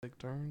Take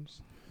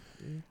turns.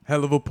 Yeah.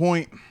 Hell of a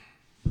point.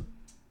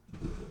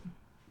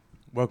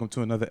 Welcome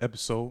to another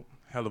episode.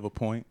 Hell of a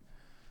point.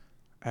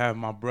 I have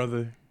my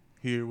brother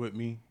here with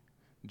me,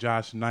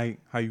 Josh Knight.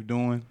 How you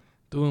doing?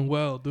 Doing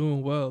well,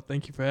 doing well.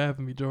 Thank you for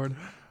having me, Jordan.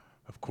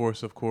 Of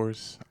course, of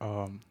course.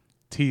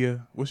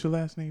 Tia, what's your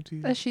last name,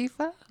 Tia?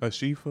 Ashifa?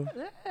 Ashifa.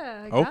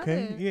 Yeah, I got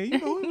Okay. it. Yeah, you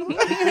know.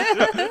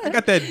 I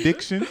got that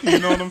diction. You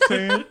know what I'm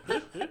saying?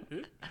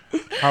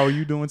 How are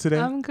you doing today?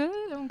 I'm good.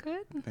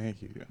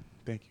 Thank you.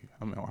 Thank you.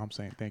 I'm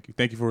saying thank you.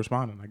 Thank you for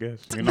responding, I guess.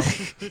 You know.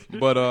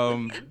 But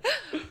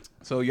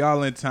so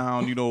y'all in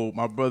town, you know,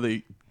 my brother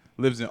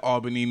lives in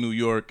Albany, New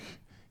York.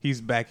 He's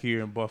back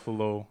here in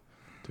Buffalo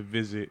to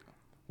visit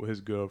with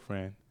his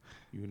girlfriend.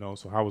 You know,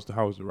 so how was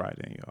the ride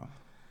in, y'all?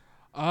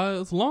 It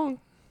was long.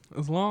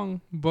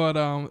 But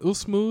it was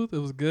smooth. It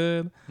was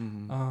good.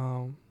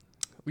 Mm-hmm.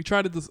 We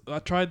tried this. I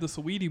tried the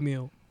sweetie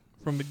meal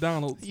from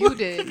McDonald's. You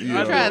did. Yeah.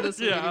 You tried this.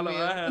 Yeah, I know.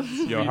 I had the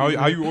Yo, sweetie how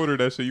meal. you ordered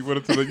that shit? You went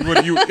up to the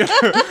when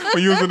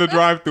you was in the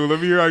drive-thru. Let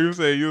me hear how you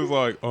say it. You was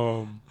like,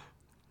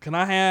 Can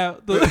I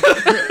have the?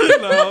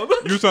 No.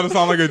 you was trying to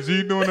sound like a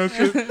G doing that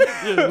shit.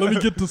 Yeah, let me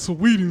get the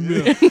sweetie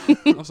meal.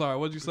 I'm sorry.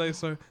 What'd you say,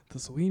 sir? The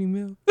sweetie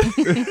meal. I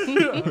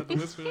had to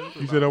whisper that.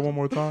 You said that one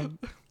more time.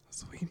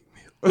 Sweetie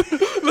meal.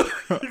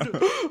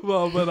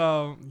 Well,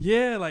 but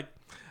yeah, like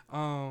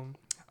I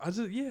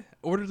just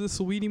ordered the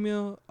sweetie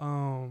meal.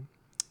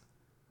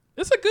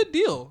 It's a good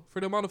deal for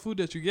the amount of food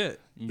that you get.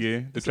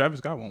 Yeah, the Travis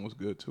Scott one was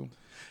good too.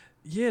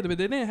 Yeah, but they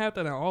didn't have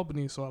that in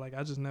Albany, so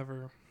I just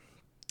never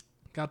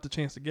got the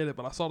chance to get it.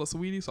 But I saw the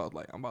sweetie, so I was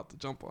like, I'm about to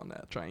jump on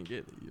that, try and get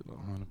it. You know,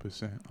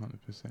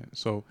 100%.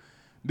 So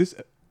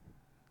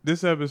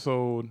this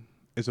episode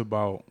is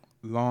about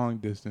long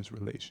distance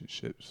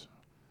relationships.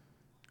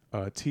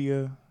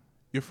 Tia,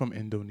 you're from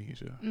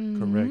Indonesia,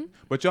 correct?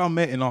 But y'all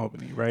met in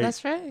Albany, right?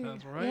 That's right.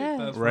 That's right. Yeah.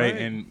 That's right.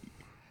 right. And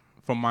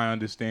from my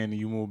understanding,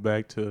 you moved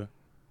back to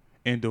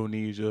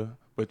Indonesia,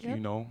 but Yep.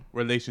 you know,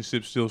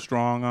 relationships still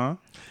strong, huh?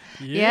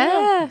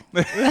 Yeah.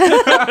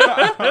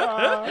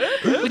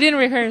 We didn't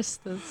rehearse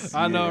this.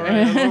 I know,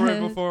 Yeah. right? Right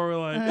before we're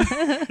like,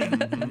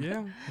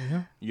 yeah.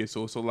 Yeah,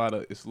 so it's a lot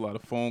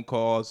of phone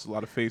calls, a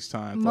lot of FaceTime,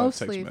 a lot of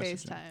Mostly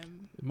text messaging. FaceTime.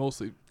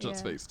 Mostly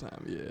just Yeah.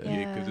 FaceTime. Yeah,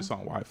 Yeah. because it's on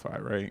Wi-Fi,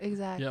 right?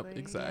 Exactly. Yep.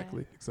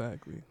 Exactly.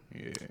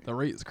 Yeah. The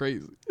rate is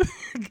crazy.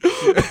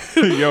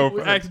 Yo,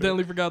 We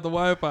accidentally forgot the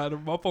Wi-Fi.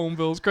 My phone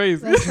bill's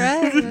crazy. That's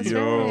right. That's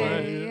Yo.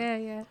 right. Yeah.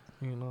 Yeah.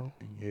 You know.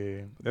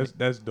 Yeah,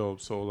 that's dope.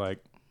 So like,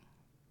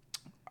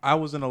 I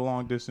was in a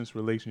long distance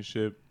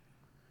relationship,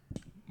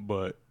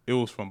 but it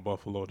was from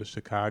Buffalo to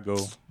Chicago.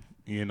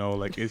 You know,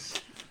 like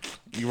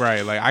you're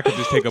right. Like I could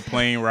just take a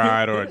plane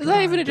ride or. Is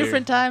that even a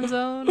different time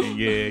zone?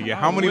 Yeah.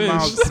 How many wish.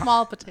 miles?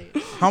 Small potato.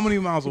 How many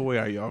miles away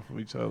are y'all from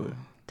each other?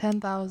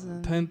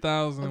 10,000.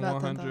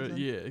 10,100. 10,000.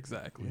 Yeah,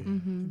 exactly.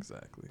 Mhm.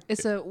 Exactly.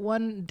 It's a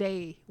one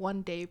day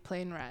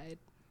plane ride.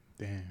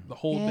 Damn. The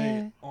whole Yeah.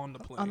 day on the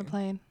plane. On the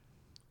plane.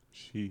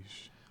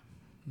 Sheesh.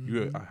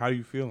 Mhm. How do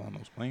you feel on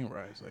those plane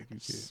rides? Like you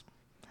said.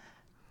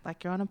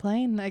 Like you're on a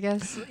plane, I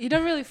guess. You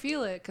don't really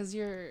feel it because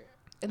you're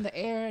in the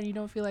air and you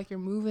don't feel like you're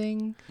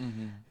moving.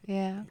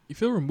 Yeah, You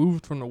feel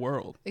removed from the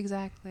world.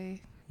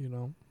 exactly. You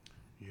know.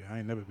 Yeah, I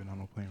ain't never been on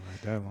no plane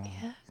ride that long.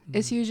 Yeah.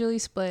 It's usually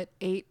split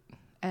 8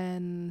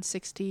 and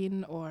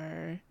 16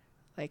 or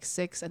like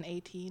 6 and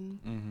 18.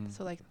 Mm-hmm.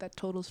 So like that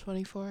totals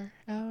 24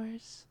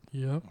 hours.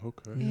 Yep.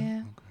 Okay.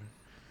 Yeah. Okay.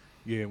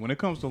 Yeah, when it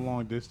comes to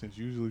long distance,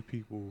 usually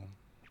people.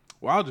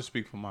 Well, I'll just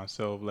speak for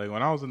myself. Like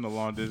when I was in the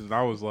long distance,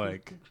 I was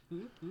like,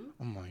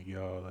 I'm like,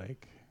 yo,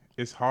 like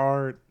it's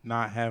hard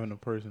not having a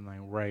person like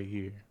right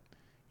here,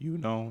 you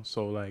know.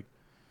 So like,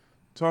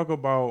 talk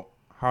about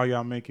how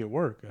y'all make it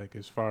work. Like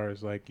as far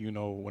as like you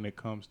know when it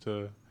comes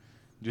to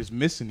just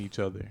missing each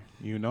other,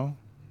 you know.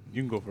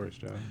 You can go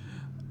first, Josh.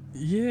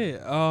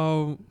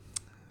 Yeah.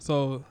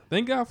 So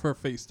thank God for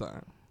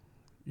FaceTime.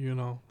 You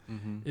know.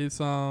 Mm-hmm.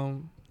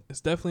 It's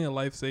definitely a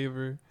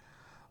lifesaver.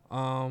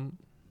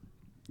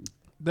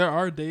 There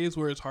are days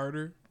where it's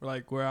harder,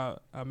 like where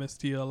I miss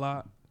Tia a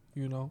lot,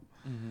 you know.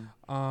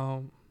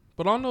 Mm-hmm.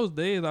 But on those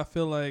days, I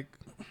feel like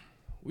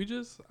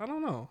I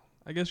don't know.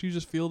 I guess you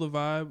just feel the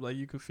vibe, like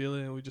you could feel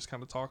it, and we just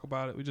kind of talk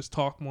about it. We just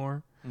talk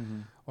more,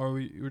 Mm-hmm. or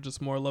we're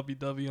just more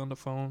lovey-dovey on the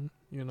phone,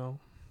 you know.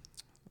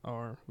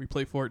 Or we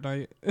play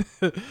Fortnite,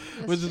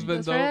 which has been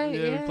That's dope. right,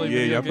 Yeah, we yeah. play Yeah,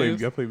 video y'all play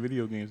games. y'all play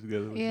video games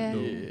together. Which Yeah. is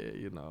dope. Yeah,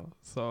 you know.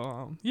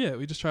 So yeah,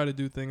 we just try to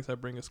do things that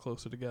bring us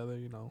closer together.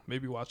 You know,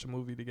 maybe watch a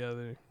movie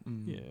together.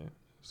 Mhm. Yeah.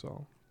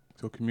 So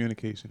So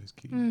communication is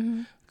key.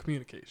 Mm-hmm.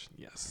 communication,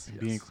 yes. And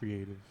yes. being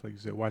creative, like you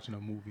said, watching a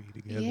movie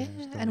together. Yeah,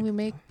 and stuff. and we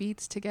make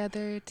beats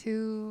together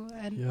too.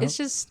 And Yep. it's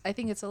just, I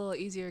think it's a little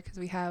easier because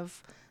we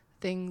have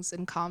things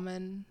in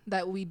common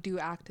that we do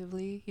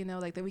actively, you know,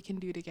 like that we can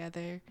do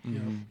together,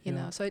 Mhm. you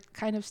know. So it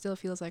kind of still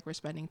feels like we're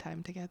spending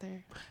time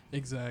together.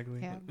 Exactly.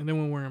 Yeah. And then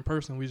when we're in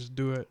person, we just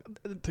do it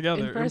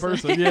together in person.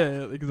 person.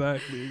 Yeah,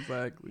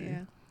 exactly.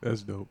 Yeah.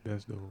 That's dope.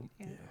 That's dope.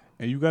 Yeah.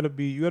 And you gotta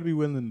be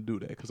willing to do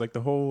that, cause like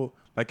the whole,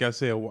 like I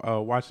said,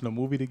 watching a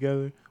movie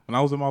together. When I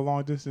was in my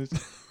long distance,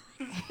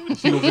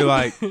 She would be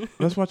like,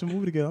 let's watch a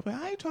movie together. I'm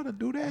like, I ain't trying to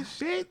do that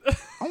shit.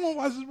 I want to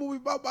watch this movie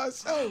by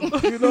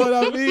myself. You know what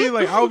I mean?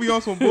 Like, I'll be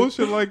on some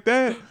bullshit like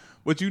that.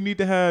 But y'all need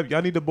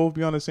to both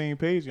be on the same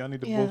page. Y'all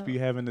need to both be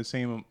having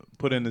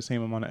put in the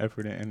same amount of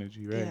effort and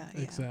energy, right?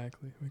 Yeah.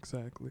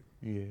 Exactly.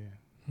 Yeah,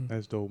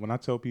 that's dope. When I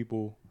tell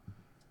people,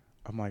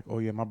 I'm like, oh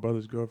yeah, my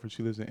brother's girlfriend,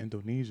 she lives in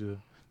Indonesia.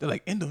 They're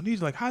like,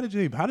 Indonesia? Like, how did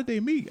they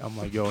meet? I'm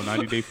like, yo,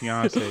 90 Day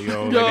Fiance,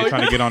 yo. Like, they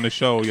trying to get on the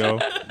show, yo.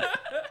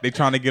 They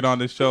trying to get on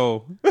the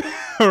show.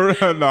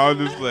 No, I'm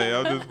just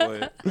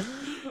playing.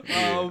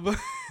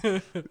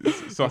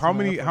 So how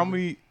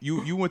many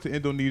you went to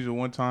Indonesia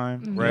one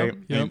time, right?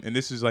 Yep. And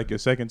this is like your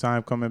second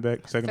time coming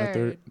back,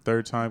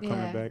 third time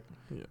coming back.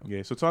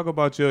 Yeah. So talk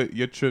about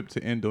your trip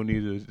to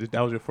Indonesia. That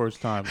was your first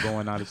time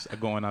going out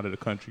of the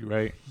country,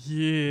 right?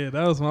 Yeah,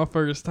 that was my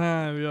first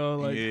time, yo.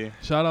 Like,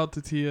 shout out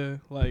to Tia.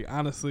 Like,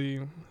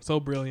 honestly, so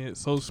brilliant,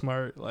 so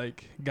smart.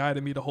 Like,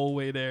 guided me the whole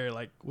way there.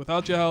 Like,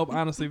 without your help,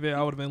 honestly, man,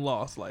 I would have been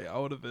lost. Like, I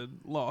would have been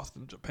lost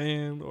in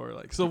Japan or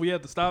like. So we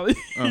had to stop.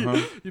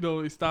 You know,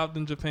 we stopped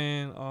in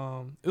Japan.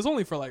 It was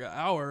only for like an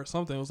hour or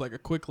something. It was like a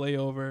quick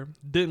layover.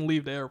 Didn't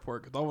leave the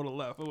airport because I would have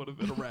left. It would have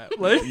been a wrap.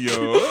 Like,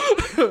 yo,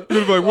 you'd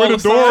be like, where the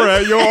door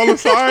at? Yo, all the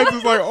signs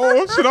is like,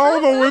 oh shit, I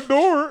don't know what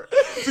door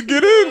to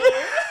get in.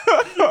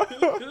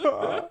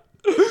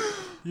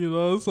 You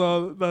know,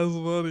 so that's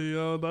funny,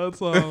 yo. That's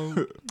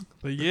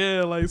but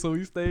yeah, like, so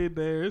we stayed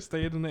there,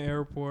 stayed in the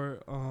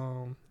airport,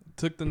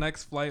 took the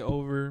next flight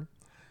over,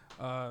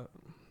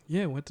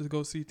 went to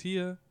go see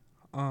Tia.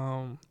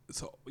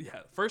 So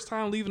yeah, first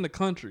time leaving the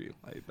country,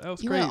 like that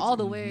was you crazy. went all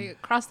the way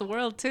across the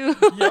world too.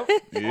 Yep,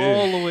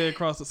 all the way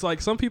across. It's like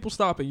some people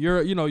stop in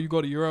Europe. You know, you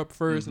go to Europe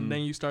 1st and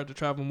then you start to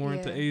travel more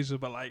into Asia.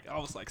 But like, I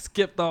was like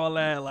skipped all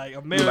that. Like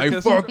America,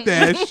 like fuck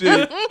that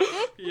shit.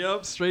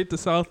 Yep, straight to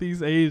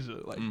Southeast Asia.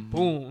 Like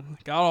boom,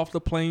 got off the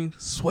plane,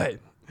 sweating.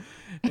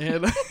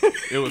 And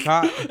it was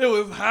hot. It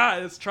was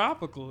hot. It's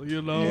tropical,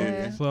 you know.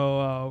 Yeah.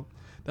 So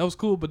that was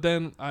cool. But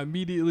then I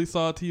immediately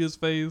saw Tia's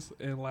face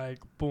and like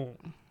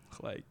boom.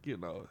 Like, you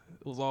know,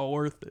 it was all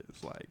worth it.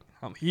 It's like,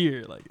 I'm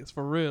here. Like, it's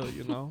for real,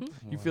 you know?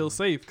 You feel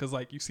safe because,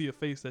 like, you see a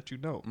face that you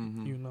know,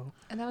 you know?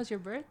 And that was your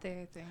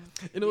birthday, I think.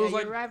 And it was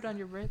like, you arrived on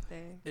your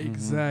birthday.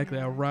 Exactly.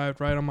 I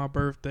arrived right on my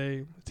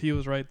birthday. Tia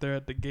was right there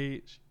at the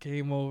gate. She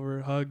came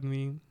over, hugged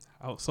me.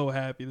 I was so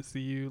happy to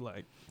see you.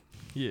 Like,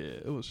 yeah,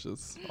 it was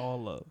just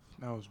all love.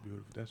 That was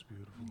beautiful. That's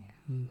beautiful.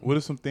 What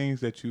are some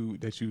things that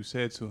you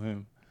said to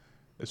him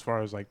as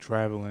far as, like,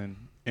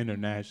 traveling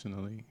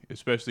internationally,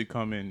 especially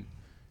coming...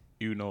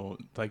 You know,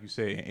 like you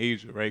say, in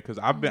Asia, right? Because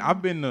I've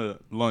been to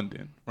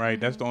London, right?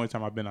 That's the only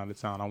time I've been out of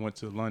town. I went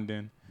to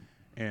London,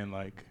 and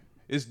like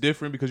it's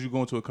different because you go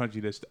into a country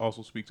that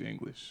also speaks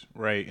English,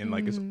 right? And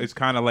like it's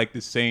kind of like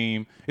the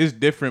same. It's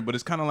different, but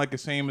it's kind of like the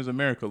same as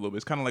America a little bit.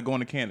 It's kind of like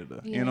going to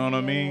Canada. You know what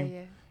I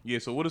mean? Yeah.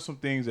 So what are some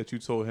things that you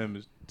told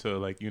him to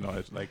like, you know,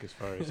 as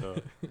far as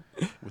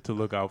to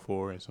look out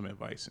for and some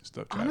advice and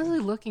stuff? Honestly,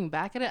 looking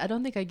back at it, I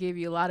don't think I gave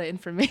you a lot of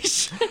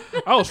information.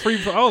 I was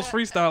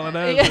freestyling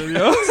that. Exactly.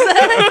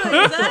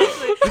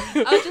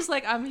 I was just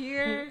like, I'm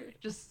here.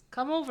 Just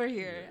come over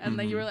here, and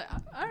then you were like,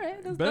 all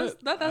right, that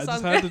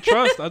sounds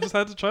good. I just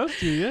had to trust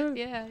you.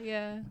 Yeah.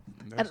 Yeah.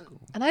 That's cool.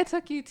 And I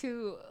took you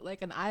to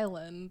like an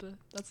island.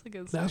 That's a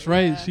good story. That's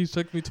right. Yeah. She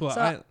took me to an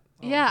island.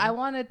 Yeah, I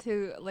wanted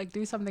to like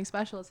do something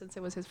special since it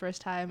was his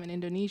first time in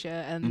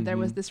Indonesia, and there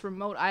was this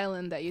remote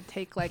island that you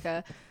take like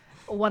a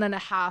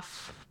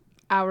 1.5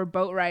 hour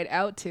boat ride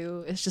out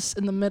to. It's just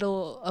in the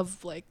middle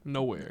of like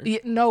nowhere.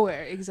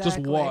 Nowhere, exactly.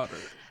 Just water.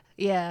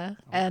 Yeah,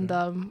 okay.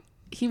 And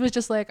he was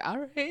just like, all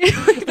right.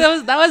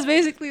 that was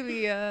basically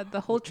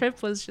the whole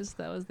trip was just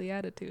that was the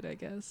attitude, I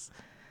guess.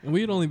 And we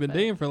had only been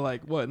dating for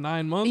like what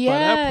 9 months by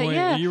that point,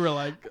 and you were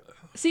like,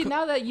 see,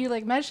 now that you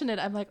like mention it,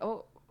 I'm like,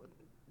 oh.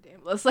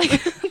 That's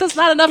like that's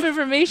not enough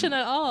information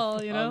at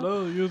all, you know. I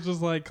know. You was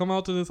just like, come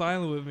out to this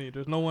island with me.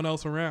 There's no one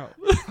else around.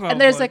 And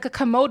there's like a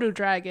Komodo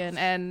dragon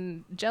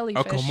and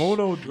jellyfish. A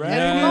Komodo dragon.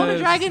 Yes. A Komodo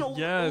dragon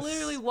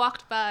literally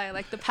walked by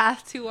like the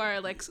path to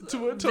our like to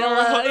our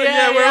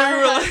where we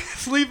were like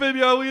sleeping,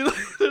 yo.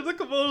 There's a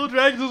Komodo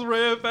dragon just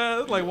ran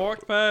past, like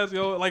walked past,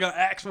 yo, like an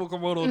actual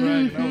Komodo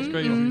dragon. That was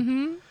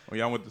crazy. When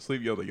y'all went to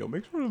sleep, yo, like, yo,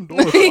 make sure them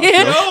doors locked.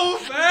 No,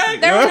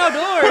 fact. There were no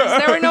doors.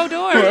 There were no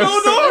doors.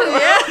 No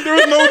doors. Yeah. There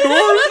was no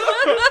doors.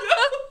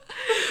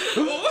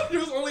 There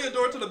was only a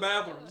door to the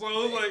bathroom, so I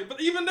was like,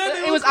 but even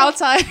then, it was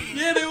outside.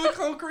 Yeah, they would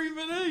come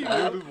creeping in.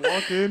 They would just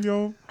walk in,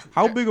 yo.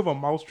 How big of a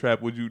mouse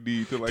trap would you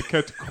need to like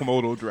catch a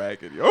Komodo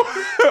dragon, yo?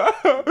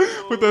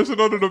 Put that shit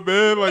under the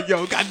bed, like,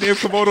 yo, goddamn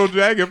Komodo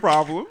dragon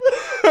problem.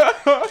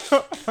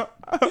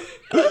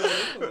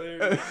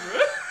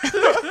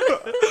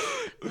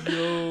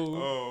 Yo.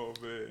 Oh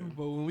man.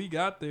 But when we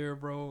got there,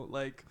 bro,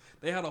 like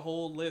they had a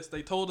whole list.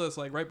 They told us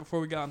like right before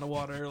we got in the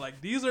water, they're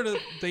like, these are the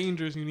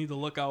dangers you need to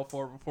look out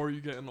for before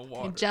you get in the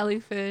water.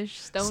 Jellyfish,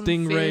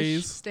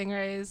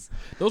 stingrays.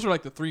 Those are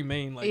like the 3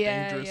 main like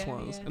dangerous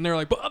ones. Yeah. And they're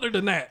like, but other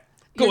than that,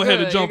 go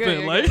ahead and jump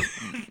in, like.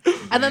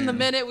 And then the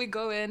minute we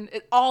go in,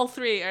 all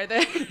 3 are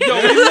there.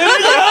 Yo,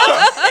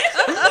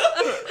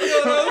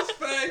 those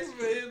facts,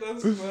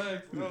 That's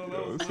facts. Oh,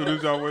 that was As soon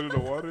as y'all went in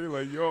the water, you're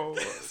like, yo.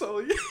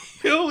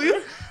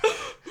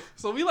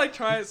 So we like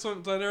tried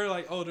swim. So they're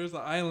like, oh, there's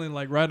an island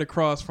like right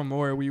across from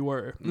where we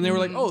were, and they were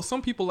like, oh,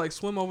 some people like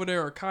swim over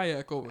there or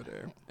kayak over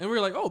there, and we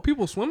were like, oh,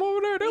 people swim over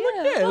there. They're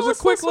like, yeah, it was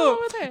a quick little.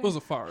 It was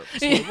a far.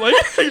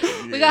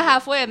 We got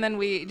halfway and then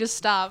we just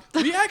stopped.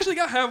 We actually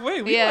got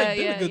halfway. We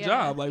did a good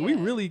job. Like we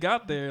yeah. really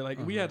got there.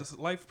 Like we had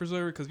a life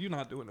preserver because you're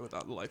not doing it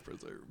without the life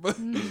preserver. But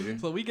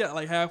so we got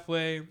like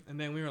halfway, and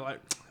then we were like,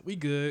 we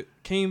good.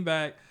 Came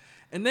back,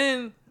 and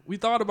then we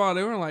thought about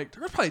it. We were like,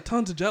 there's probably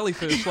tons of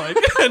jellyfish like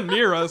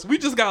near us. We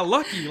just got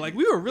lucky. Like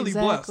we were really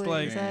blessed.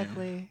 Like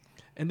exactly.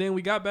 And then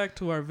we got back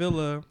to our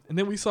villa, and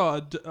then we saw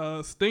a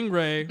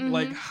stingray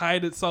like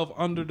hide itself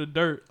under the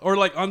dirt, or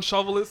like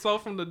unshovel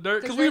itself from the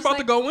dirt because we were about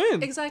to go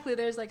in. Exactly,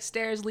 there's like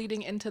stairs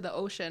leading into the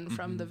ocean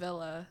from the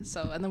villa.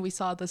 So, and then we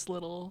saw this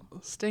little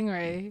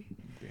stingray.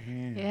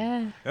 Damn.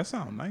 Yeah, That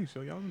sounds nice,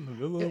 yo. Y'all in the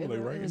villa, like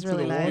right it was into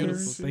really the water.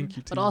 nice. Thank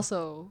you, but too.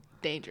 also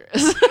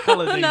dangerous.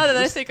 Hella Now that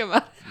I dangerous. think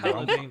about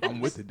it. I'm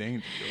with the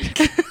danger,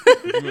 yo.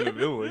 You in the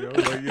villa, yo.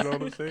 Like, you know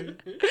what I'm saying?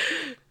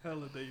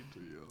 Hella danger,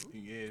 yo.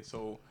 Yeah,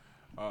 so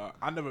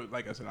I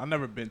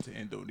never been to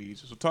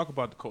Indonesia. So talk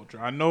about the culture.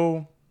 I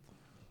know.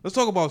 Let's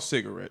talk about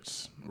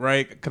cigarettes,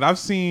 right? Because I've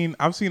seen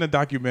a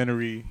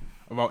documentary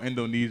about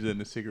Indonesia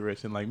and the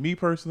cigarettes, and like me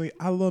personally,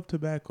 I love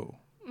tobacco.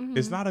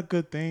 It's not a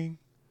good thing,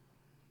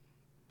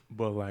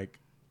 but like,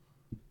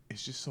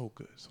 it's just so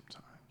good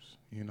sometimes.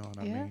 You know what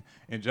I mean?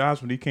 And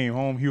Josh, when he came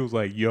home, he was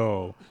like,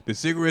 yo, the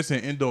cigarettes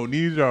in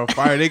Indonesia are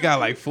fire. They got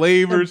like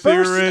flavored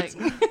cigarettes.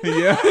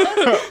 Yeah.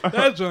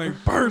 That joint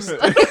burst.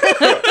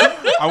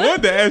 I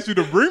wanted to ask you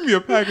to bring me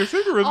a pack of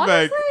cigarettes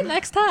back. Honestly,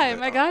 next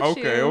time I got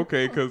you.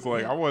 Okay, because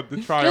like I wanted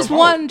to try Just them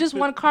one, out. just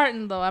one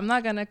carton though. I'm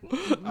not gonna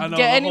I know,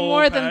 get the any whole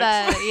more than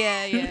pack. that.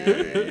 Yeah.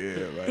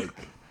 Yeah, like,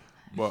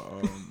 but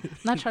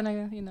Not trying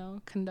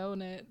to,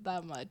 condone it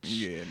that much.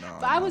 yeah, no.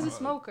 But I was a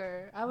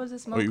smoker. I was a you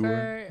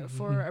smoker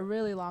for a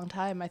really long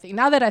time, I think.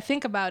 Now that I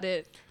think about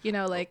it,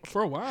 like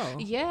For a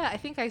while. yeah, I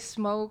think I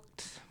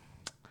smoked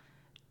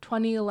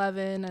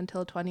 2011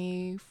 until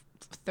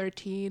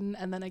 2013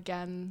 and then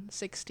again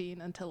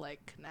 16 until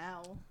like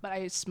now. But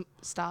I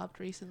stopped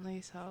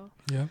recently, so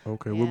Yeah.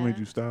 Okay, what Yeah. made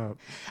you stop?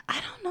 I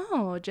don't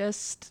know,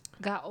 just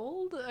got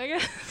old, I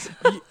guess.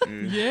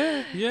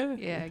 Yeah.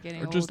 Yeah,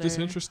 getting Or just older.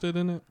 disinterested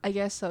in it. I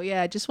guess so.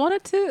 Yeah, I just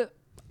wanted to.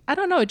 I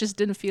don't know. It just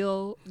didn't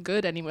feel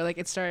good anymore. Like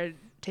it started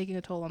taking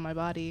a toll on my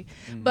body.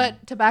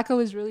 But tobacco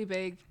is really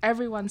big.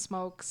 Everyone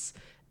smokes.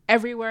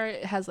 Everywhere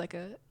it has like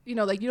a,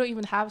 like you don't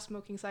even have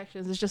smoking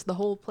sections. It's just the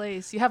whole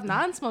place. You have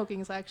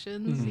non-smoking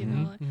sections,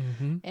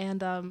 Mm-hmm.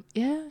 and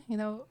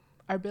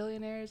our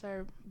billionaires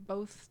are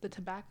both the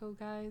tobacco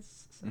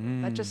guys. So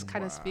that just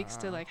kind of speaks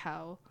to like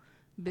how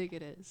big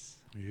it is.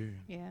 Yeah,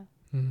 Yeah.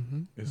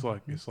 Mm-hmm. it's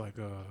like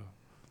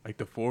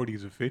the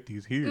 40s or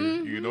 50s here.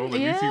 You know,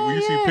 like Yeah, when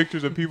you see yeah.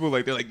 pictures of people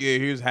like they're like, yeah,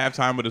 here's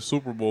halftime of the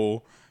Super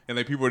Bowl, and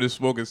like people are just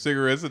smoking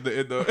cigarettes in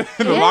the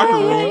locker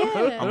room.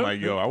 Yeah. I'm like,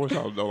 yo, I wish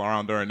I was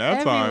around during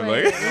that time.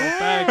 Everywhere. Like,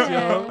 Facts,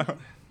 yo.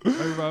 Yeah.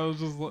 Everybody was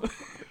just like,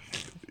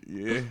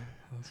 yeah.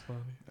 that's funny.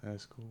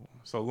 That's cool.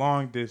 So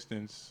long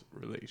distance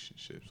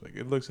relationships, like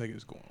it looks like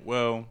it's going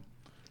well.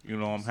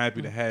 I'm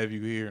happy to have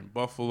you here in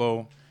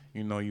Buffalo.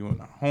 You in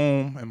our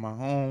home, in my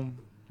home,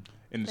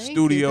 in the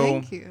studio.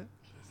 Thank you.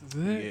 This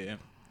is it. Yeah,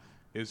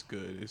 it's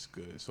good. It's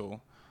good.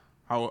 So,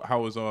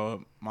 how was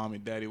mom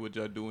and daddy? What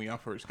y'all doing when y'all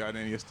first got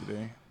in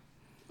yesterday?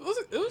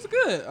 It was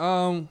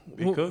good.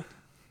 They cooked.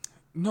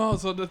 No,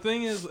 so the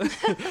thing is,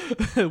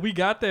 we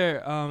got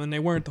there and they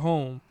weren't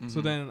home.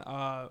 So then,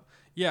 I've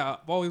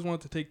always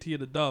wanted to take Tia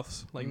to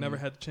Duff's. Like, never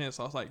had the chance.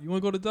 So I was like, you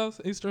want to go to Duff's,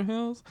 Eastern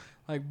Hills?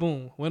 Like,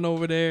 boom. Went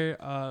over there.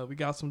 We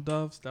got some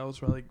Duff's. That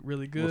was really,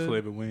 really good. What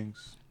flavor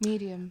wings?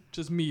 Medium.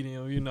 Just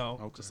medium,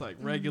 Okay. Just like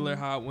regular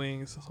hot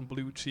wings, some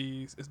blue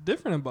cheese. It's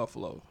different in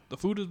Buffalo. The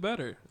food is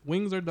better.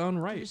 Wings are done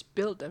They're right. just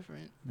built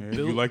different. Yeah,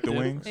 Built you like the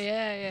different. wings?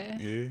 Yeah.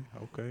 Yeah.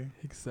 Okay.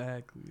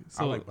 Exactly. I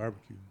So like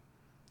barbecue.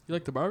 you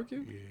like the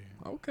barbecue?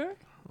 Yeah. Okay.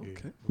 Yeah.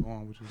 Okay. Go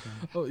on. What you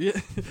saying? Oh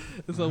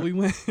yeah. So we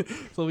went.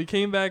 So we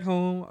came back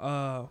home.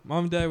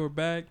 Mom and dad were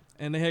back,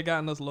 and they had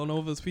gotten us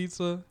Lonova's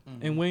pizza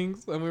and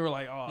wings, and we were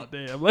like, "Oh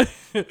damn!" Like,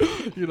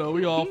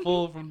 we all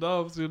full from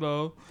Dove's,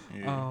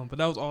 Yeah. But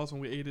that was awesome.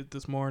 We ate it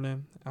this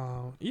morning.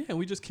 And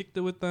we just kicked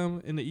it with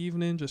them in the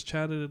evening. Just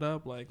chatted it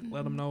up, like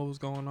let them know what's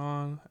going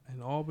on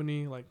in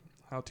Albany, like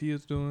how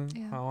Tia's doing,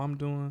 Yeah. how I'm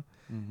doing,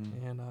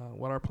 Mm-hmm. and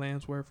what our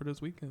plans were for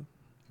this weekend.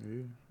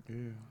 Yeah.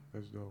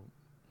 That's dope.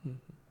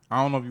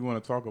 I don't know if you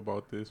want to talk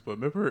about this, but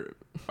remember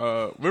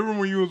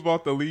when you was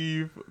about to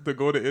leave to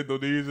go to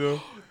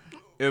Indonesia,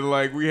 and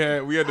like we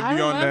had to be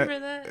I on remember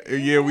that. that.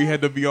 Yeah, we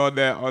had to be on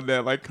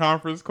that like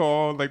conference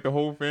call, like the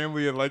whole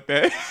family and like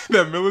that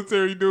that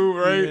military dude,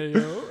 right? Yeah,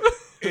 yo.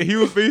 And he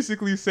was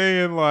basically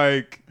saying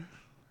like.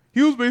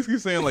 You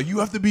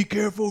have to be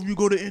careful if you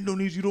go to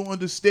Indonesia. You don't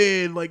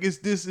understand. Like, it's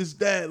this, it's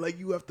that. Like,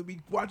 you have to be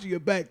watching your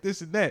back,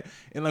 this and that.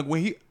 And like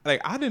when he, like,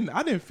 I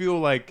didn't feel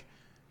like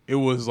it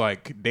was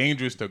like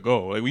dangerous to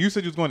go. Like when you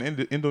said you was going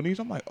to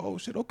Indonesia, I'm like, oh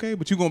shit, okay,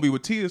 but you gonna be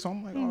with Tia, so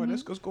I'm like, all right,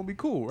 that's gonna be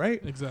cool,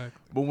 right? Exactly.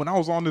 But when I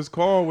was on this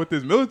call with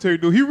this military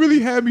dude, he really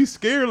had me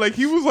scared. Like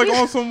he was like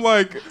on some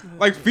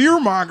like fear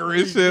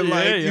mongering shit, Yeah,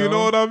 like yo. you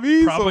know what I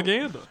mean?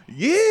 Propaganda. So,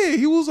 yeah,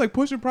 he was like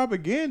pushing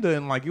propaganda,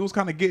 and like he was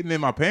kind of getting in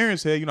my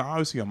parents' head. You know,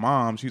 obviously a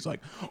mom, she's like,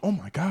 oh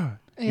my god.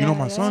 You know,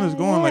 my son is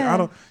going.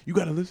 Like, you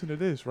got to listen to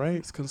this, right?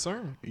 It's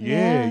concern.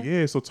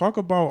 Yeah. So talk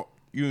about,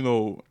 you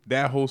know,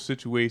 that whole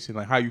situation,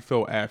 like how you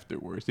felt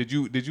afterwards. Did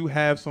you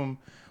have some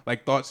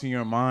like thoughts in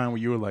your mind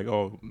where you were like,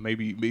 oh,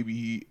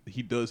 maybe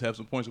he does have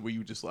some points where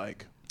you just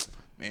like,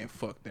 man,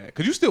 fuck that,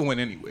 because you still win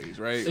anyways,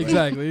 right?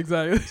 Exactly.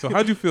 So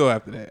how'd you feel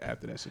after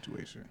that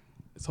situation?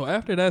 So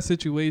after that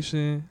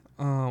situation,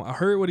 I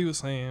heard what he was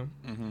saying.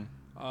 Mm-hmm.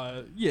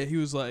 He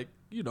was like,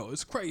 you know,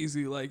 it's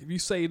crazy. Like, if you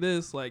say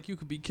this, like, you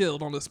could be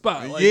killed on the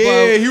spot. Like,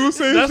 yeah, he was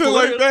saying shit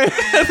like that.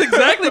 That's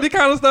exactly the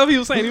kind of stuff he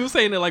was saying. He was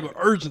saying it, like, with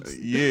urgency.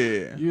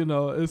 Yeah. You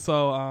know, and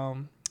so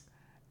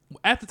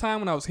at the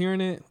time when I was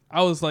hearing it,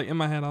 I was, like, in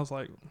my head, I was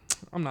like,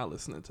 I'm not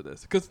listening to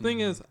this. Because the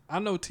thing is, I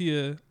know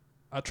Tia,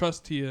 I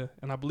trust Tia,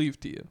 and I believe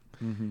Tia.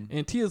 Mm-hmm.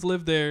 And Tia's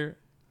lived there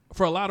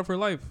for a lot of her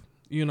life,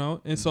 you know?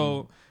 And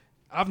so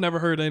I've never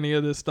heard any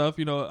of this stuff,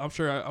 you know. I'm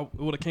sure I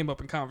would have came up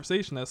in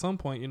conversation at some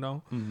point, you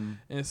know. Mm-hmm.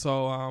 And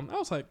so I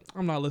was like,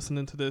 I'm not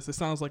listening to this. It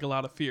sounds like a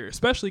lot of fear,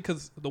 especially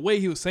because the way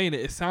he was saying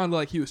it sounded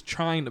like he was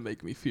trying to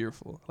make me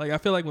fearful. Like, I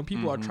feel like when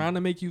people are trying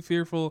to make you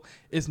fearful,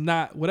 it's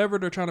not, whatever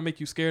they're trying to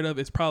make you scared of,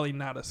 it's probably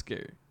not as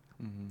scary.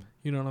 Mm-hmm.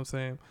 You know what I'm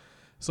saying?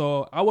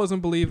 So I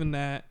wasn't believing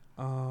that.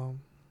 I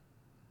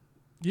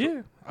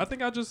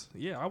think I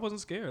wasn't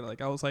scared.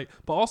 Like, I was like,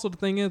 but also the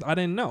thing is, I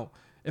didn't know.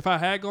 If I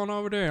had gone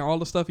over there and all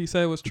the stuff he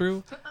said was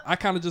true, I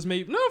kind of just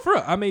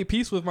I made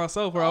peace with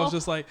myself where I was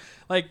just like,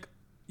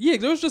 yeah,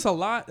 there was just a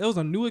lot. It was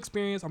a new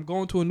experience. I'm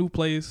going to a new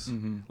place.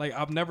 Mm-hmm. Like,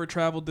 I've never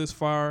traveled this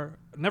far.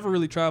 Never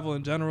really traveled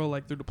in general,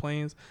 like through the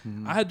planes.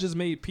 Mm-hmm. I had just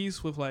made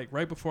peace with, like,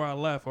 right before I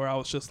left, where I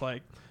was just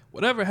like,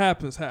 whatever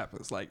happens,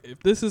 happens. Like,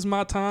 if this is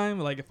my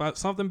time, like, if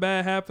something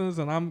bad happens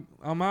and I'm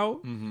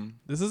out,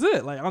 this is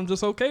it. Like, I'm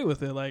just okay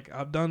with it. Like,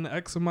 I've done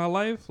X in my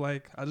life.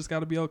 Like, I just got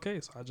to be okay.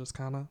 So I just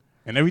kind of.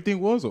 And everything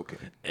was okay.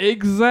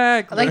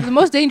 Exactly. Like, the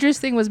most dangerous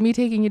thing was me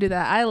taking you to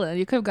that island.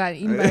 You could have gotten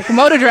eaten by a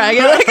Komodo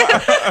dragon. Like,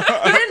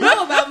 you didn't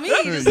know about me.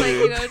 Just, like,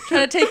 you know,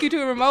 trying to take you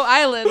to a remote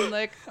island.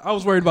 Like, I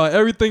was worried about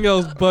everything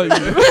else but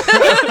you.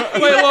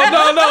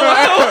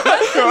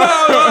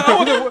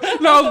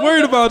 No, I was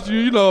worried about you.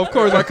 You know, of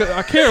course, I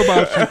care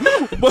about you.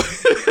 But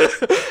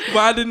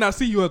I did not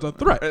see you as a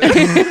threat. You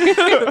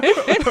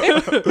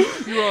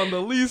were on the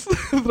least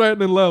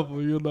threatening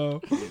level, you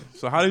know.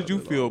 So how did you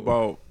feel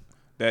about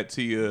that,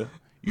 Tia,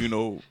 you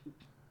know,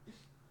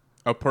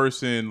 a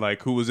person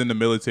like who was in the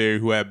military,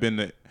 who had been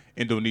to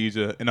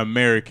Indonesia, an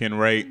American,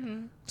 right?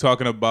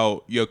 Talking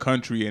about your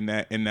country in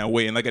that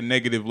way, in like a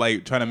negative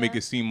light, trying to make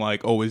it seem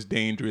like, oh, it's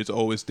dangerous,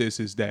 oh, it's this,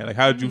 it's that. Like,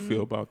 how did you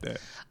feel about that?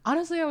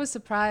 honestly, I was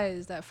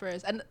surprised at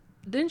first. And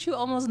didn't you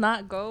almost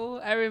not go?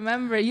 I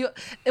remember it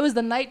was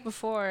the night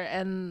before,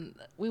 and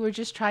we were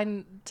just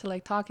trying to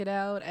like talk it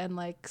out and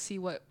like see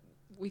what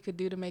we could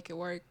do to make it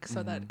work,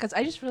 so that, because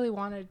I just really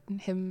wanted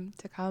him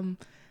to come.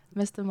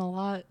 Missed him a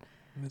lot.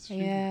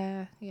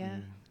 Yeah.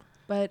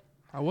 But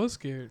I was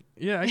scared.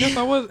 Yeah, I guess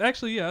I was.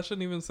 Actually, yeah, I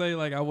shouldn't even say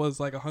like I was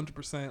like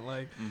 100%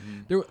 like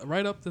there,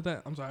 right up to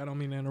that. I'm sorry, I don't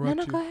mean to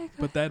interrupt you. Go ahead.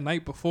 But that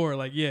night before,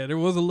 like, yeah, there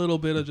was a little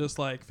bit of just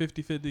like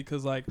 50-50,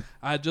 because like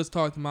I had just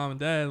talked to mom and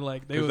dad,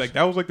 like they was like,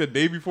 that was like the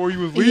day before you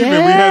was leaving. We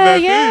had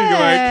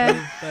that thing.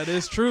 Like, that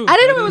is true. I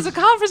didn't know it was a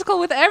conference call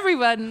with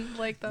everyone.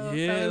 Like, though.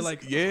 Yeah, Was,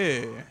 like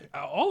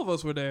all of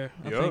us were there.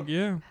 I think,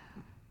 yeah.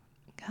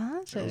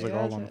 Gotcha. it was like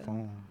all on the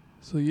phone.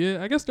 So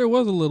yeah, I guess there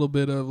was a little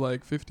bit of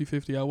like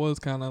 50-50. I was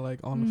kind of like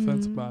on the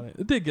fence about it.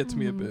 It did get to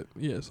me a bit.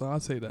 Yeah, so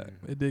I'd say that.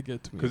 It did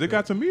get to me. Because it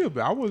got to me a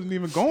bit. I wasn't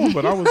even going,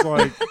 but I was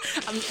like,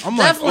 I'm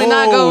like, definitely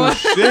not going.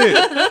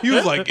 Shit. He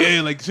was like,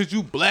 yeah, like, since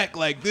you black,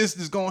 like, this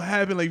is going to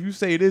happen. Like, if you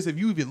say this, if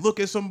you even look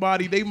at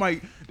somebody, they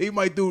might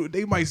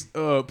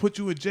put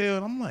you in jail.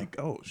 And I'm like,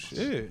 oh,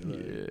 shit.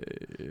 Yeah.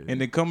 And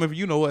then coming,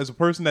 you know, as a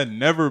person that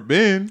never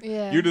been,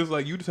 Yeah. you're just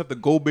like, you just have to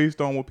go based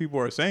on what people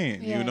are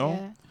saying, you know?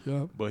 Yeah.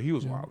 Yeah. But he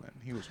was wilding.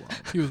 He was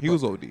He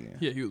was ODing.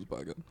 Yeah, he was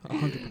bugging.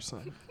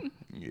 100%.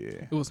 Yeah.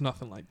 It was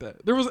nothing like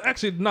that. There was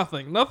actually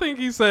nothing. Nothing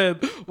he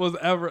said was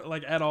ever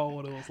like at all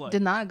what it was like.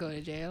 Did not go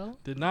to jail.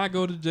 Did not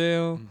go to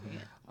jail.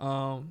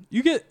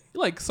 You get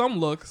like some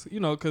looks, you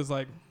know, because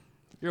like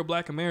you're a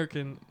black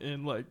American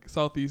in like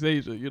Southeast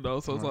Asia, you know,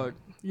 so it's like,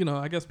 you know,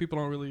 I guess people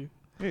don't really.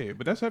 Yeah,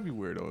 but that's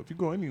everywhere though. If you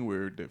go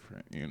anywhere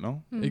different, you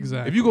know.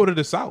 Exactly. If you go to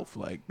the South,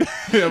 like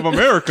of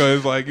America,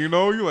 it's like, you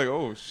know, you're like,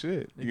 oh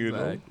shit, you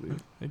know.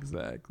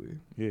 Exactly.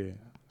 Yeah.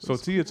 So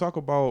Tia, talk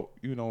about,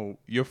 you know,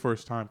 your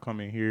first time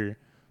coming here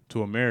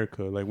to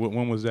America. Like,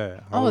 when was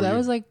that? How old That were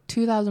was you? like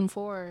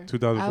 2004.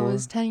 2004? I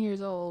was 10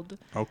 years old.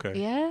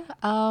 Okay. Yeah.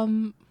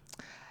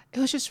 It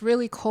was just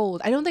really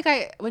cold.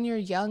 When you're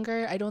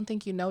younger, I don't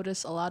think you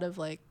notice a lot of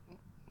like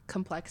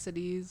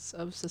complexities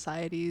of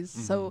societies.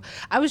 So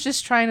I was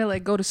just trying to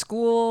like go to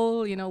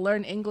school,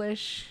 learn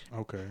English.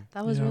 Okay.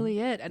 That was Yeah. really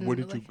it. And Where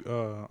did like,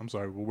 you? I'm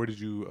sorry. Well, where did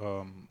you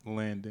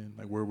land in?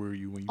 Like, where were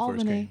you when you first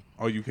Albany. came?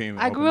 Oh, you came.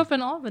 I grew up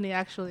in Albany,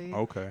 actually.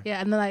 Okay.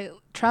 Yeah, and then I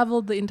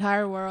traveled the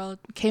entire world,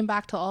 came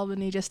back to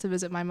Albany just to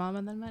visit my mom,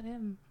 and then met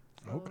him.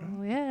 So, Okay.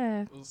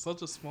 Yeah. It was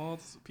such a small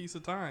piece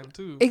of time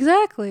too.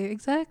 Exactly.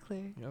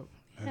 Yep.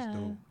 That's Yeah.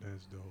 dope.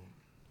 That's dope.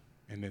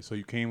 And then, so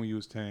you came when you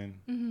was 10.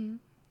 Mhm.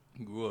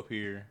 Grew up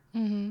here.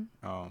 Mhm.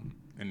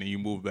 And then you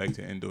moved back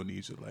to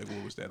Indonesia. Like,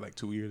 what was that? Like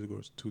 2 years ago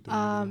or 2-3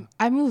 years ago?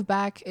 I moved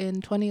back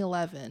in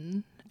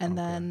 2011, and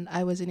Okay. then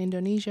I was in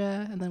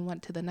Indonesia, and then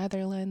went to the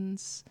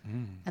Netherlands,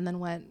 Mm. and then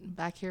went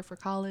back here for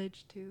college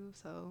too.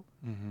 So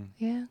Mm-hmm.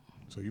 yeah,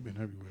 So you've been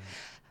everywhere.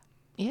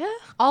 yeah,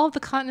 all of the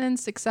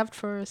continents except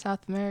for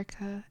South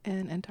America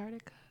and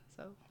Antarctica.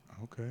 So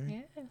Okay.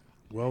 yeah,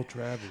 Well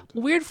traveled.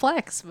 weird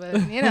flex, but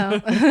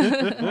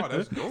Oh,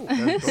 that's dope.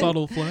 That's dope.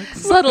 Subtle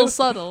flex.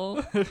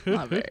 subtle,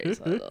 not very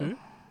subtle.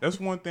 That's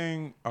one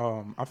thing.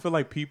 I feel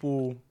like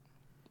people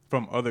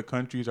from other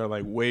countries are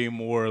like way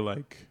more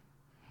like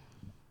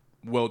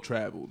well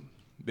traveled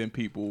than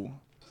people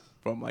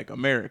from like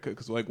America.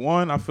 Cause like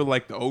one, I feel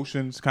like the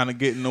ocean's kind of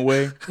get in the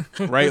way,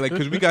 right? Like,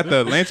 cause we got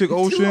the Atlantic Two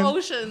Ocean,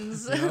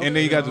 oceans. and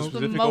then you got the The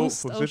Pacific,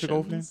 most Pacific Ocean,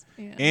 oceans.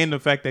 Yeah. and the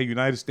fact that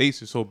United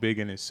States is so big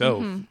in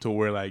itself to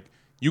where like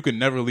you can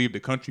never leave the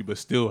country but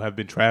still have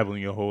been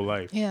traveling your whole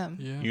life. Yeah.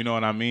 Yeah. You know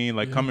what I mean?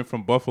 Like Yeah. coming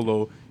from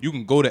Buffalo, you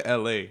can go to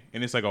LA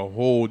and it's like a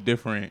whole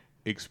different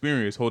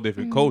experience, whole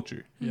different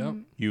culture. Yep.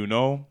 You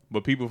know?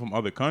 But people from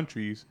other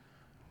countries,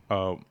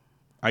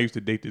 I used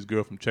to date this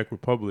girl from Czech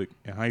Republic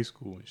in high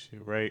school and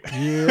shit, right?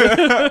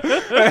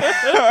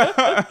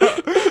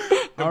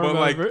 But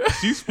like remember.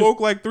 she spoke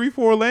like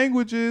 3-4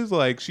 languages.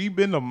 Like she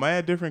been to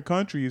mad different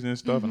countries and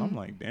stuff. And I'm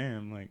like,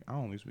 damn, like I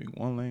only speak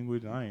one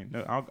language.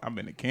 I've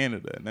been to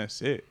Canada and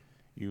that's it.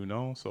 You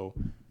know? So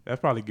that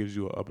probably gives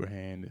you an upper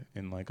hand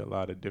in like a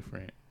lot of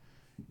different,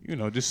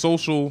 just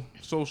social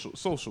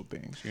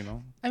things,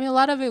 I mean, a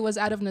lot of it was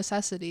out of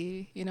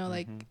necessity,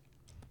 like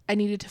I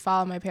needed to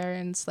follow my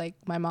parents. Like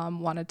my mom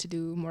wanted to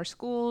do more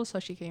school, so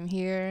she came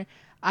here.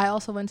 I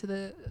also went to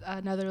the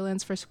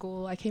Netherlands for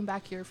school. I came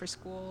back here for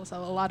school. So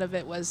a lot of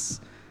it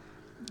was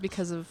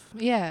because of,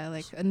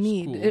 like a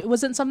need. School. It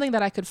wasn't something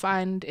that I could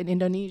find in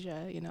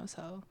Indonesia,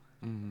 so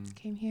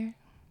came here.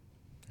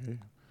 Yeah.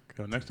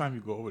 Yo, next time you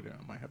go over there,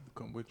 I might have to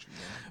come with you.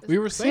 We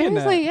were saying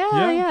Seriously,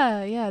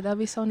 that. yeah, that'd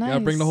be so nice. You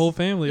gotta bring the whole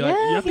family. Like,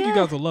 Yeah, I think you yeah.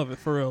 guys will love it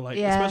for real. Like,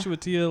 Yeah. especially with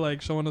Tia,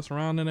 like showing us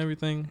around and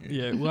everything.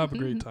 Yeah, we'll have a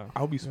great time.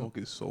 I'll be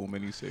smoking so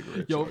many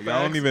cigarettes. Yo, Yo, y'all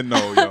facts. don't even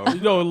know, yo. Yo, I'm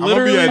gonna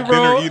literally, be at bro.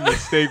 dinner eating a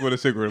steak with a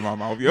cigarette in my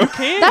mouth, yo. That's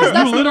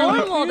You literally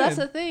normal. can. That's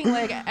the thing.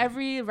 Like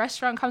every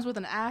restaurant comes with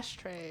an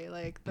ashtray.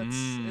 Like that's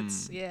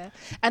it's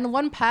and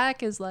one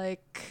pack is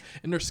like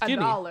And they're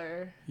skinny.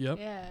 $1. Yep.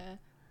 Yeah,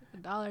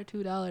 $1,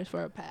 $2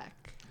 for a pack.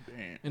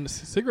 Damn. And the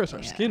cigarettes are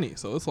Yeah. skinny,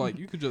 so it's like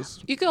you could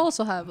just. You could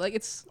also have like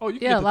it's Oh, you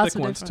can get the lots thick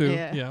of ones too.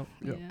 different- Yeah.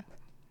 Yeah. Yeah.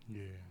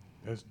 Yeah,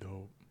 that's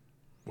dope.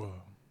 Well,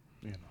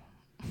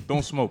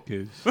 don't smoke,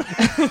 kids.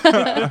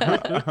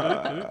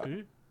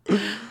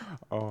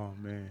 Oh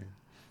man.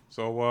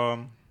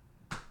 So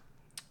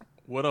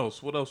what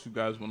else? What else you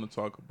guys want to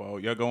talk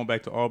about? Y'all going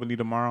back to Albany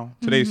tomorrow?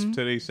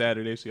 Today's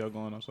Saturday, so y'all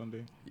going on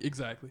Sunday.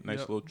 Exactly. Nice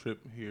Yep. little trip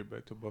here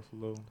back to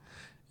Buffalo.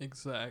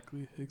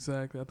 Exactly.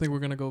 I think we're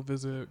gonna go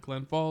visit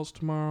Glen Falls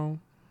tomorrow.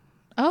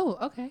 Oh,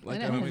 okay. Like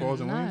I didn't Glen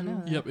Falls and know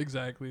Waynesville? that. Yep.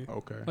 Exactly.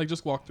 Okay. Like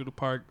just walk through the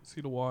park,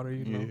 see the water.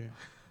 You know.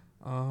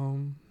 Yeah.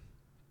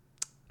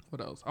 What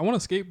else? I want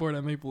to skateboard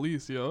at Maple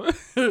Leafs, yo.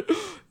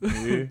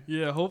 Yeah.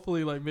 Yeah.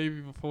 Hopefully, like maybe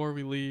before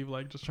we leave,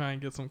 like just try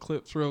and get some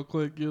clips real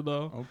quick, you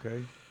know.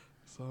 Okay.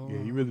 So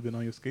Yeah, you really been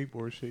on your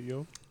skateboard shit,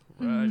 yo.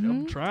 right.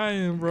 I'm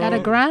trying, bro. Got a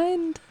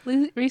grind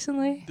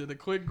recently. Did a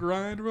quick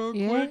grind real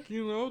Yeah. quick,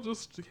 you know,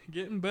 just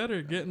getting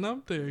better, getting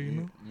up there, you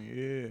know.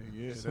 Yeah,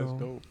 that's So-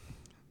 dope.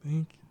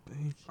 Thank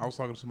you. I was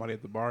talking to somebody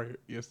at the bar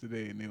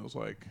yesterday, and they was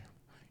like,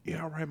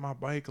 "Yeah, I ride my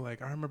bike.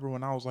 Like, I remember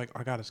when I was like,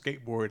 I got a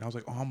skateboard, and I was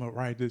like, oh, I'm gonna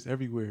ride this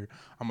everywhere.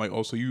 I'm like,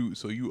 oh, so you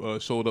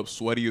showed up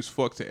sweaty as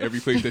fuck to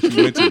every place that you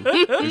went to.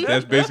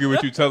 That's basically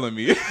what you're telling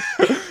me.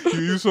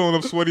 you showing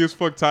up sweaty as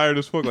fuck, tired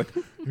as fuck. Like,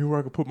 you know where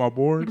I can put my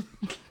board?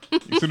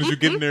 As soon as you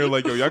get in there,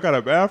 like, yo, y'all got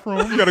a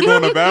bathroom? You gotta go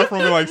in the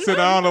bathroom and like sit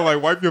down and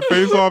like wipe your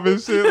face off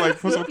and shit. Like,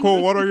 put some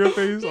cold water on your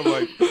face. I'm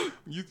like,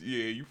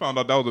 you found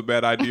out that was a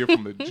bad idea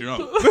from the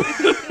jump.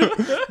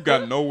 You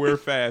got nowhere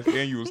fast,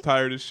 and you was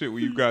tired as shit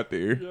when you got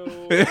there.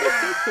 Yo,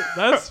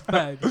 that's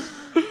facts.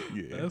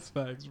 Yeah, That's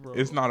facts, bro.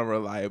 it's not a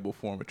reliable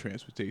form of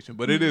transportation,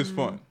 but it is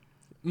fun.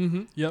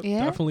 Mm-hmm. Yep.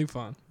 Yeah? Definitely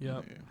fun.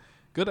 Yep. Yeah,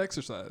 Good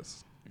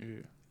exercise. yeah.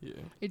 Yeah.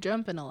 You're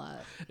jumping a lot.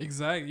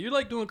 Exactly. You're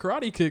like doing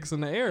karate kicks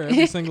in the air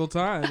every single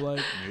time,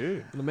 like Yeah.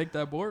 to make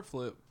that board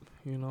flip.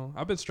 You know,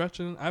 I've been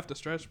stretching. I have to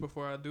stretch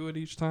before I do it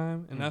each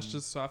time, and that's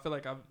just so I feel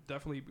like I've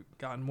definitely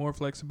gotten more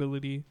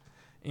flexibility,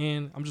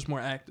 and I'm just more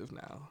active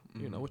now.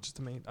 You know, which is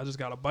the main. I just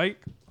got a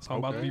bike, so I'm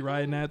about to Okay. be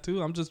riding that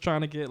too. I'm just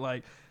trying to get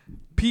like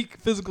peak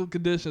physical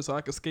condition so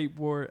I can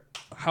skateboard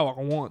how I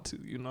want to,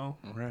 you know?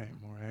 Right,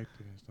 more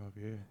active and stuff.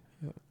 Yeah.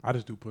 Yep. I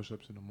just do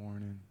push-ups in the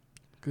morning.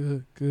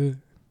 Good,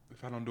 good.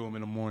 If I don't do them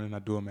in the morning, I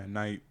do them at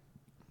night.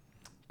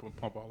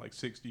 Pump out like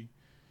 60.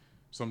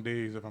 Some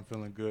days, if I'm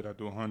feeling good, I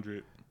do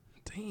 100.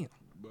 Damn.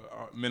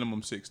 But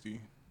minimum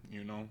 60,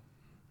 you know?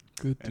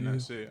 Good And deal.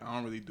 that's it. I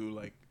don't really do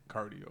like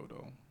cardio,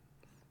 though.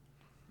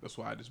 That's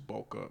why I just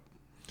bulk up.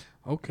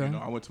 Okay. You know,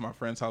 I went to my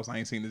friend's house. I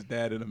ain't seen his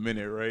dad in a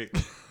minute, right?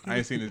 I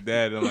ain't seen his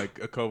dad in like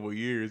a couple of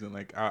years. And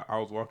like, I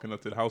was walking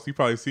up to the house. He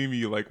probably see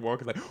me like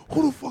walking like,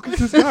 who the fuck is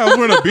this guy? I was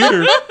wearing a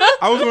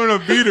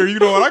beater. You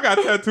know, and I got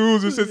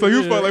tattoos and shit. So he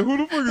was probably like, who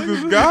the fuck is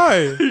this guy?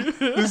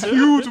 This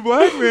huge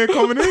black man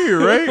coming in here,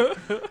 right?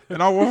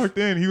 And I walked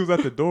in. He was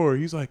at the door.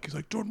 He's like,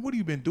 Jordan, what have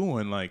you been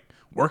doing? Like,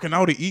 working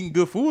out and eating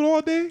good food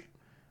all day?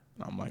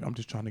 I'm like, I'm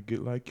just trying to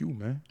get like you,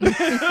 man. His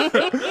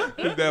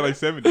dad like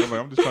 70. I'm like,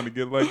 I'm just trying to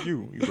get like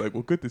you. He's like,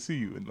 well, good to see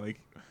you. And like,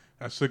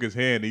 I shook his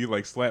hand and he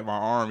like slapped my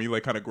arm. He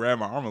like kind of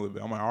grabbed my arm a little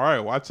bit. I'm like, all right,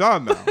 watch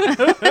out now.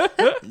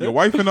 Your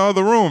wife in the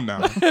other room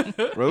now.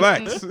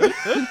 Relax.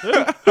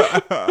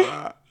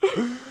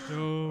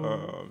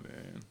 Oh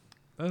man,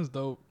 That's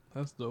dope.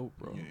 That's dope,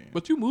 bro. Yeah.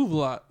 But you move a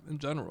lot in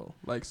general.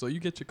 Like, so you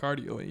get your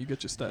cardio and you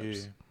get your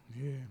steps.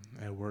 yeah,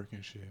 at work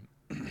and shit.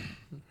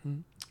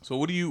 So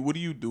what do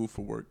you do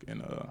for work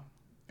in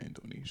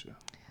Indonesia?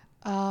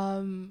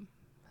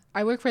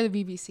 I work for the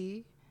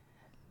BBC.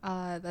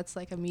 That's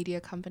like a media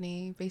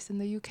company based in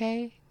the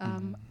UK.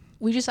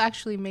 We just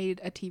actually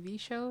made a TV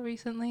show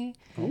recently.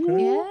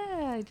 Okay.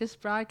 Yeah, I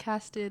just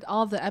broadcasted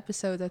all of the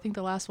episodes. I think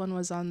the last one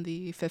was on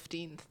the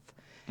 15th.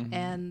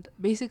 And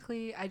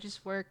basically, I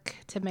just work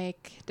to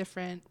make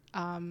different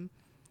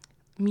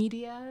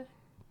media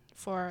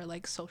for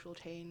like social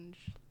change,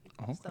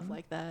 stuff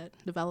like that,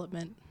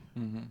 development.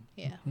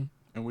 Yeah.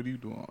 And what do you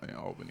do in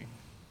Albany?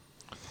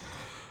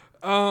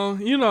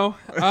 You know,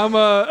 I'm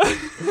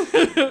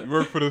You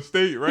work for the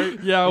state, right?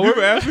 Yeah, I When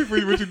people work- ask me for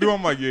what you do,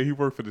 I'm like, yeah, he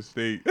worked for the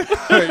state. When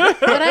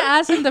I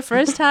asked him the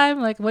first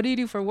time, like, what do you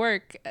do for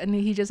work? And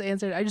he just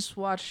answered, I just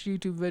watch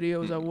YouTube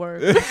videos at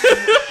work.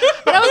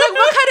 And I was like,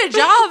 what kind of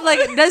job?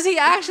 Like, does he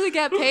actually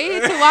get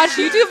paid to watch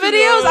YouTube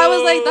videos? I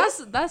was like,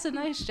 that's a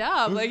nice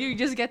job. Like, you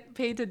just get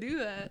paid to do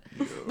that.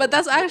 But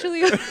that's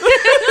actually... I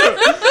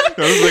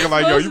was looking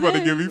like, yo, you about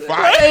to give me 5.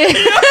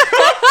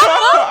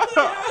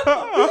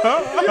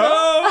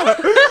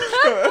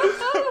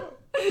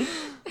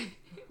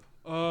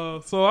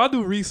 So I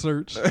do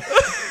research.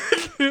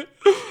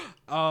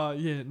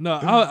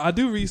 I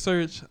do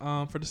research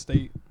for the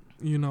state.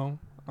 You know,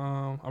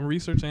 I'm a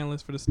research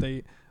analyst for the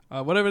state.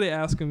 Whatever they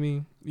asking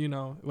me, you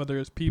know, whether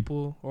it's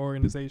people or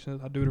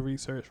organizations, I do the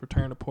research,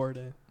 return report,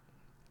 and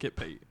get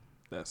paid.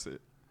 That's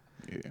it.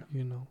 Yeah.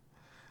 You know,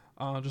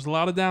 just a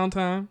lot of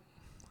downtime.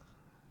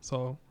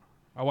 So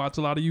I watch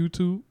a lot of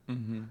YouTube.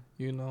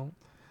 You know,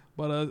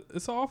 but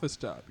it's an office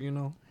job. You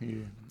know.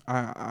 Yeah.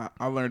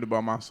 I learned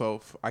about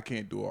myself. I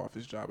can't do an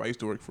office job. I used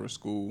to work for a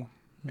school,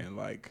 and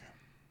like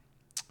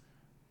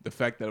the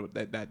fact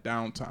that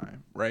downtime,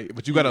 right?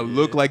 But you gotta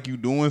look like you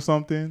doing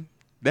something.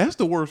 That's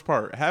the worst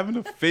part. Having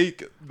to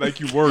fake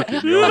like you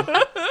working, yo.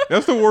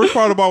 That's the worst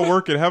part about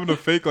working. Having to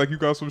fake like you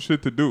got some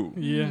shit to do.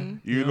 Yeah.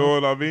 You know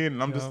what I mean?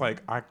 And I'm just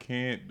like, I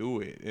can't do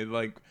it. And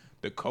like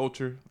the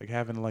culture, like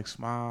having to like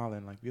smile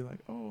and like be like,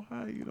 oh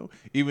hi, you know.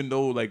 Even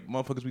though like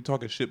motherfuckers be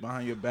talking shit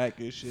behind your back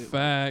and shit.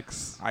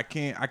 Facts. I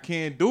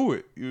can't do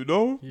it, you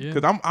know? Yeah.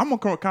 Because I'm a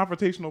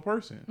confrontational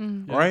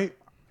person, right?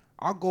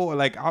 I'll go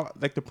like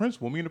the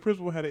principal. Me and the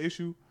principal had an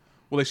issue.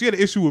 Well, like she had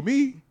an issue with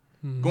me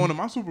going to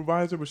my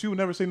supervisor, but she would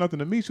never say nothing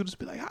to me. She would just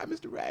be like, "Hi,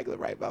 Mr. Ragler,"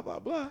 right? Blah blah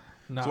blah.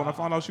 Nah. So when I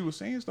found out she was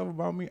saying stuff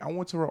about me, I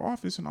went to her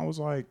office and I was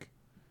like,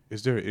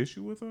 "Is there an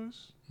issue with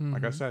us?"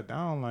 Like I sat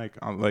down, like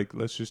I'm like,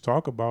 "Let's just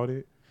talk about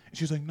it." And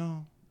she's like,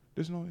 "No,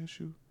 there's no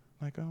issue.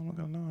 Like I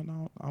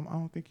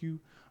don't think you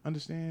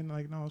understand.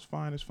 Like no, it's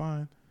fine, it's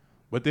fine."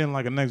 But then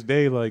like the next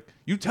day, like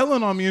you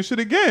telling on me and shit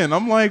again.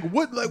 I'm like,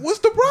 what? Like what's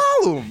the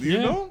problem? You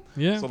know?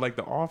 Yeah. So like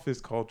the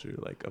office culture,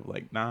 like of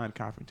like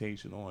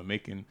non-confrontational and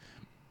making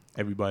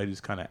everybody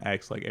just kind of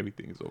acts like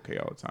everything is okay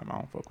all the time. I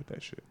don't fuck with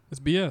that shit. It's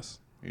BS.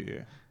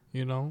 Yeah.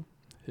 You know,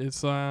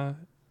 it's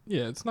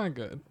it's not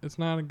good. It's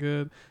not a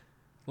good.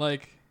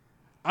 Like,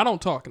 I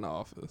don't talk in the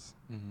office.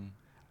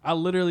 I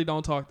literally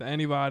don't talk to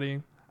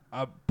anybody.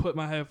 I put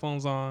my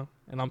headphones on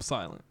and I'm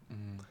silent.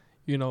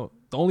 You know,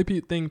 the only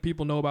thing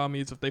people know about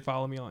me is if they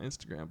follow me on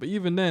Instagram. But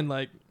even then,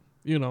 like,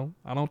 you know,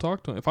 I don't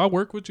talk to them. If I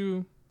work with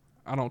you,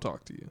 I don't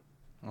talk to you.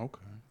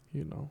 Okay.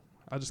 You know,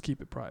 I just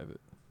keep it private.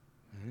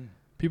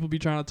 People be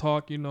trying to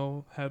talk, you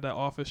know, have that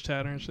office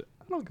chatter and shit.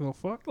 I don't give a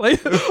fuck.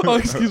 Like, oh,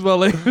 excuse my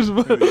language,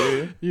 but,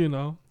 you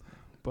know,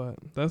 but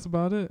that's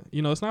about it.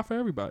 You know, it's not for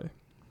everybody.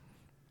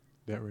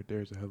 That right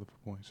there is a hell of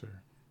a point,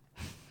 sir.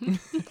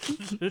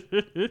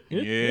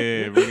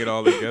 Yeah, bring it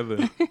all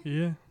together.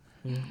 Yeah.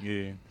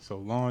 Yeah. So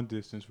long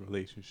distance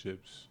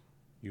relationships,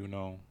 you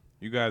know,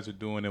 you guys are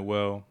doing it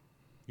well.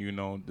 You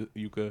know,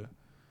 you could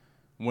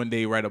one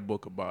day write a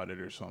book about it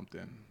or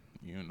something,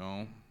 you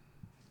know.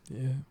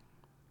 Yeah.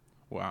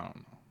 Well, I don't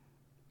know.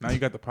 Now you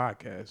got the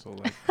podcast. So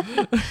like,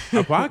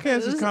 a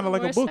podcast is kind of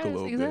like a book a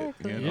little bit.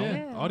 You know?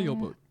 Yeah,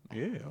 audiobook.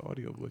 Yeah,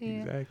 audiobook.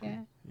 Exactly.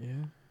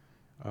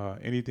 Yeah.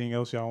 Anything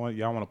else y'all want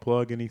to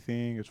plug?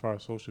 Anything as far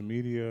as social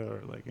media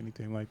or like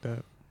anything like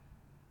that?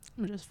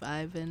 I'm just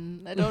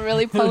vibing. I don't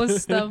really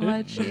post that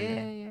much.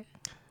 Yeah.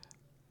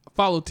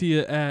 Follow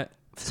Tia at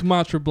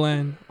Sumatra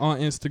Blend on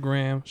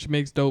Instagram. She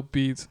makes dope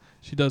beats.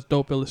 She does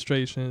dope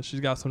illustrations. She's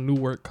got some new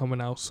work coming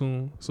out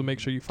soon. So make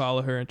sure you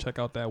follow her and check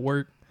out that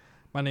work.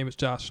 My name is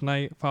Josh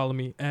Knight. Follow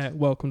me at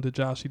welcome to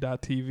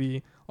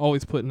Joshy.tv.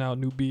 Always putting out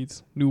new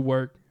beats, new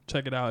work.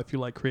 Check it out if you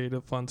like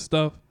creative, fun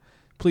stuff.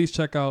 Please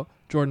check out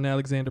Jordan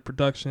Alexander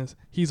Productions.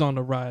 He's on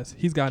the rise.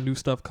 He's got new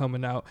stuff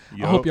coming out.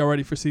 Yup. I hope y'all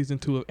ready for season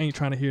 2 of Ain't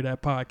Trying to Hear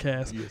That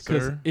podcast. Yes,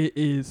 Because sir. it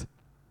is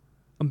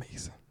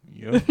amazing.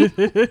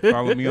 Yep.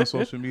 Follow me on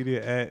social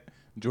media at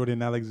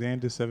Jordan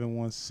Alexander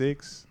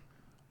 716.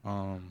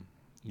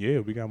 Yeah,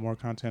 we got more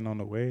content on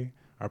the way.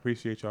 I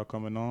appreciate y'all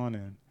coming on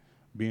and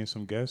being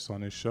some guests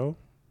on this show.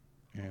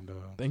 And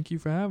Thank you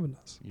for having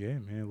us. yeah,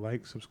 man,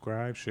 like,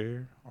 subscribe,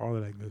 share, all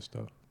of that good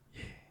stuff.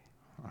 Yeah.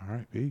 All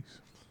right, peace.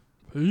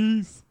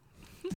 Peace.